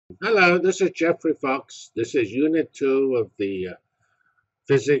Hello, this is Geoffrey Fox. This is Unit 2 of the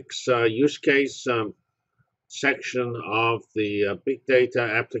Physics Use Case section of the Big Data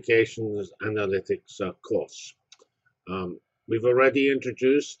Applications Analytics course. We've already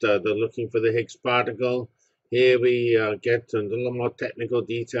introduced the looking for the Higgs particle. Here we get to a little more technical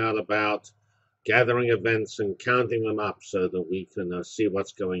detail about gathering events and counting them up so that we can see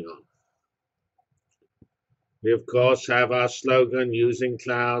what's going on. We, of course, have our slogan, using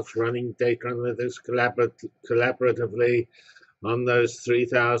clouds, running data analytics collaboratively on those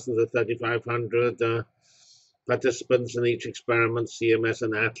 3,000 to 3,500 participants in each experiment, CMS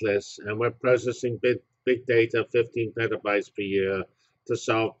and Atlas, and we're processing big data, 15 petabytes per year, to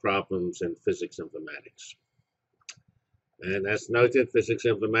solve problems in physics informatics. And as noted, physics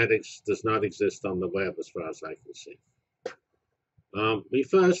informatics does not exist on the web as far as I can see. We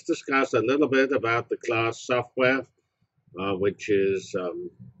first discussed a little bit about the class software, which is a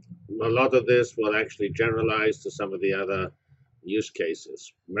lot of this will actually generalize to some of the other use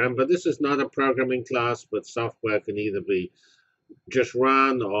cases. Remember, this is not a programming class, but software can either be just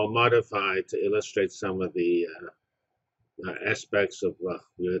run or modified to illustrate some of the aspects of what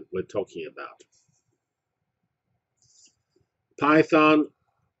we're talking about. Python,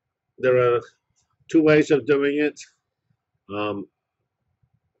 there are two ways of doing it.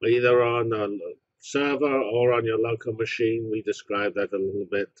 Either on a server or on your local machine. We described that a little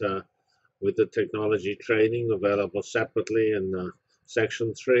bit with the technology training available separately in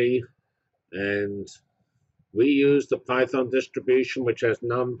section 3. And we use the Python distribution, which has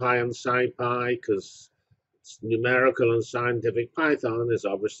NumPy and SciPy, because numerical and scientific Python is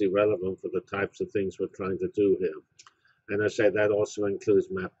obviously relevant for the types of things we're trying to do here. And I say that also includes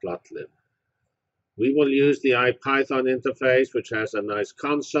matplotlib. We will use the IPython interface, which has a nice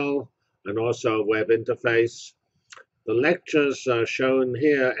console and also a web interface. The lectures shown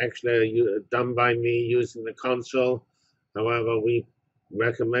here actually are done by me using the console. However, we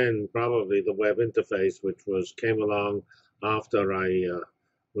recommend probably the web interface, which came along after I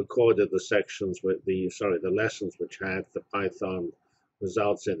recorded the sections with the lessons which had the Python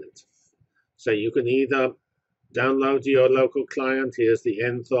results in it. So you can either download to your local client. Here's the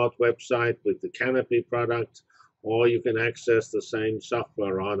nthought website with the Canopy product, or you can access the same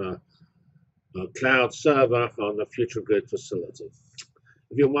software on a cloud server on the Future Grid facility.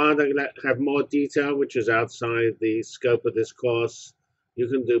 If you want to have more detail, which is outside the scope of this course, you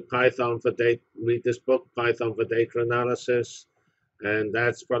can do Python for data. Read this book, Python for Data Analysis, and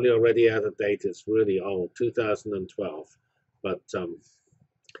that's probably already out of date. It's really old, 2012. But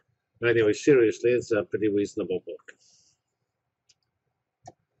anyway, seriously, it's a pretty reasonable book.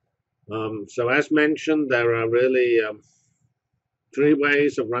 So as mentioned, there are really 3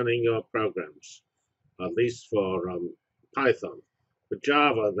 ways of running your programs, at least for Python. For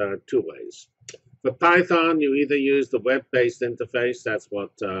Java, there are 2 ways. For Python, you either use the web-based interface. That's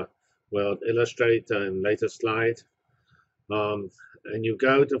what we'll illustrate in later slide. And you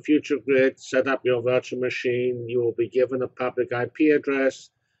go to Future Grid, set up your virtual machine. You will be given a public IP address.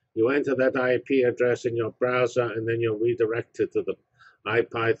 You enter that IP address in your browser, and then you're redirected to the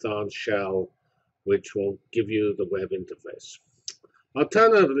IPython shell, which will give you the web interface.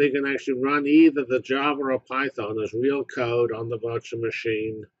 Alternatively, you can actually run either the Java or Python as real code on the virtual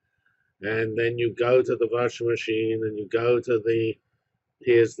machine, and then you go to the virtual machine and you go to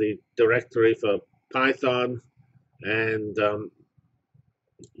here's the directory for Python, and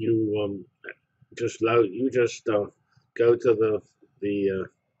you just go to the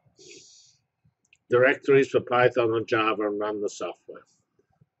directories for Python and Java and run the software.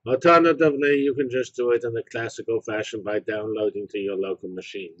 Alternatively, you can just do it in the classical fashion by downloading to your local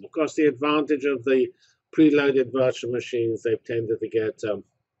machine. Of course, the advantage of the preloaded virtual machines, they've tended to get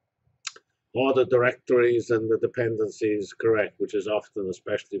all the directories and the dependencies correct, which is often,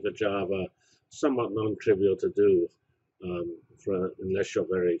 especially for Java, somewhat non-trivial to do unless you're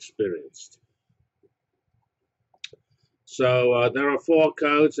very experienced. So there are 4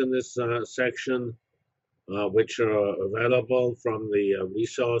 codes in this section which are available from the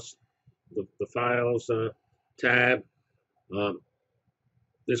resource, the files tab.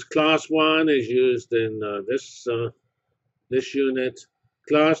 This class 1 is used in this unit.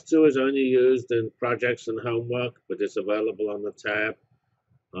 Class 2 is only used in projects and homework, but it's available on the tab.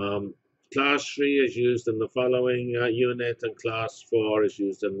 Class 3 is used in the following unit, and class 4 is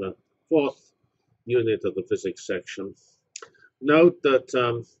used in the 4th unit of the physics section. Note that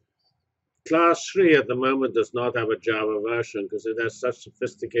class 3 at the moment does not have a Java version because it has such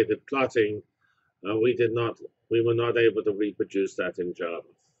sophisticated plotting. We were not able to reproduce that in Java.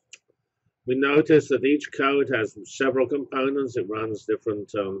 We notice that each code has several components. It runs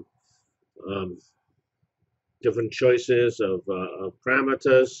different different choices of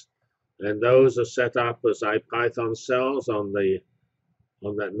parameters, and those are set up as IPython cells on that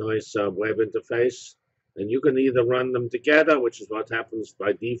nice web interface. And you can either run them together, which is what happens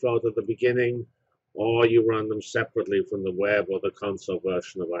by default at the beginning, or you run them separately from the web or the console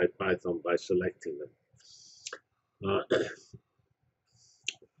version of IPython by selecting them.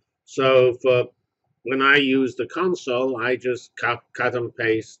 So for when I use the console, I just cut and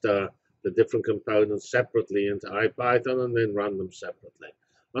paste the different components separately into IPython and then run them separately.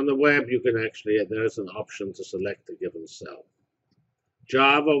 On the web, you can actually, there's an option to select a given cell.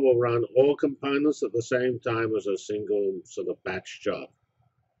 Java will run all components at the same time as a single sort of batch job.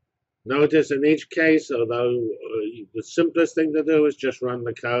 Notice in each case, although the simplest thing to do is just run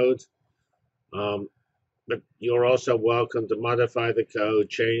the code, but you're also welcome to modify the code,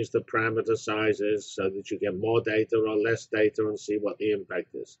 change the parameter sizes so that you get more data or less data and see what the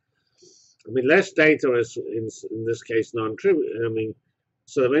impact is. I mean, less data is, in this case, non-trivial. I mean,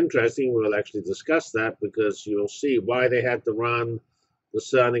 sort of interesting. We'll actually discuss that because you'll see why they had to run the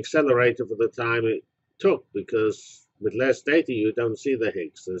CERN accelerator for the time it took, because with less data, you don't see the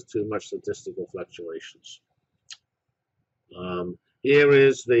Higgs. There's too much statistical fluctuations. Here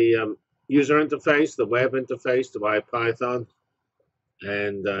is the user interface, the web interface to IPython.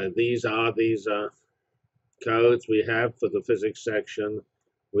 And these are codes we have for the physics section.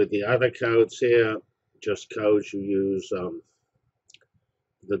 With the other codes here, just codes you use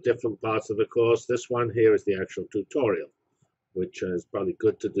the different parts of the course. This one here is the actual tutorial, which is probably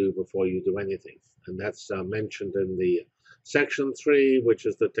good to do before you do anything. And that's mentioned in the section 3, which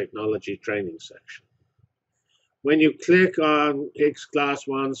is the technology training section. When you click on Higgs class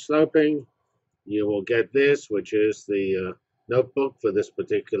 1 sloping, you will get this, which is the notebook for this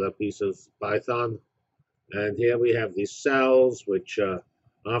particular piece of Python. And here we have these cells, which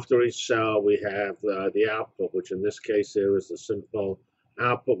after each cell we have the output, which in this case here is the simple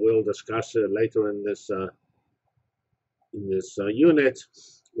output. We'll discuss it later in this unit,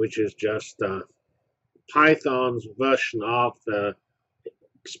 which is just Python's version of the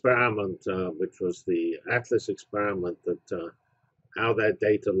experiment, which was the Atlas experiment, that how that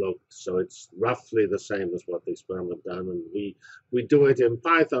data looked. So it's roughly the same as what the experiment done, and we do it in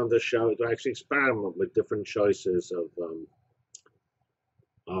Python to show, to actually experiment with different choices of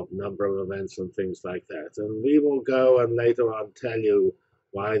number of events and things like that. And we will go and later on tell you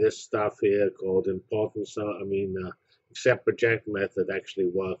why this stuff here called importance, accept project method actually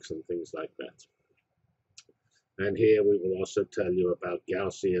works and things like that. And here we will also tell you about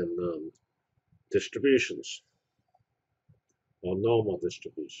Gaussian distributions or normal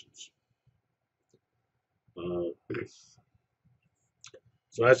distributions.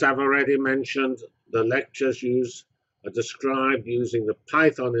 So as I've already mentioned, the lectures are described using the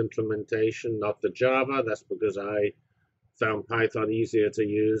Python implementation, not the Java. That's because I found Python easier to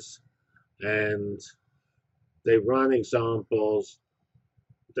use. And they run examples.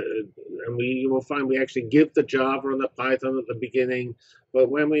 And you will find we actually give the Java and the Python at the beginning, but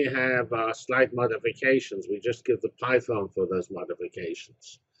when we have slight modifications, we just give the Python for those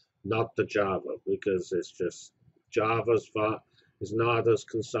modifications, not the Java, because it's just Java's is not as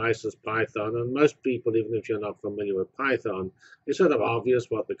concise as Python. And most people, even if you're not familiar with Python, it's sort of obvious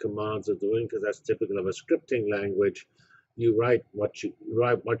what the commands are doing, because that's typical of a scripting language. You write what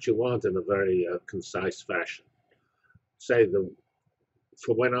you want in a very concise fashion. Say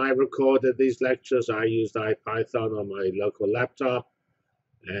for when I recorded these lectures, I used IPython on my local laptop,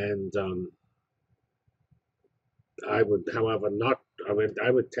 and I would, however, I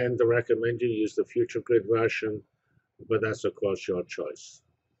would tend to recommend you use the Future Grid version, but that's of course your choice.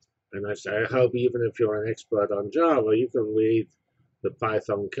 And I say, I hope even if you're an expert on Java, you can read the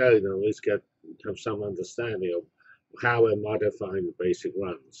Python code and at least have some understanding of how we're modifying the basic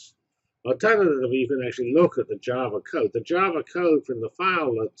runs. Alternatively, you can actually look at the Java code. The Java code from the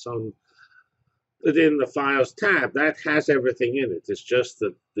file that's within the Files tab, that has everything in it. It's just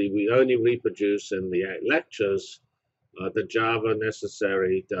that we only reproduce in the lectures the Java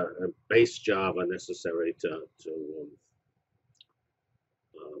necessary, base Java necessary to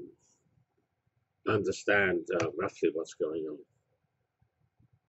understand roughly what's going on.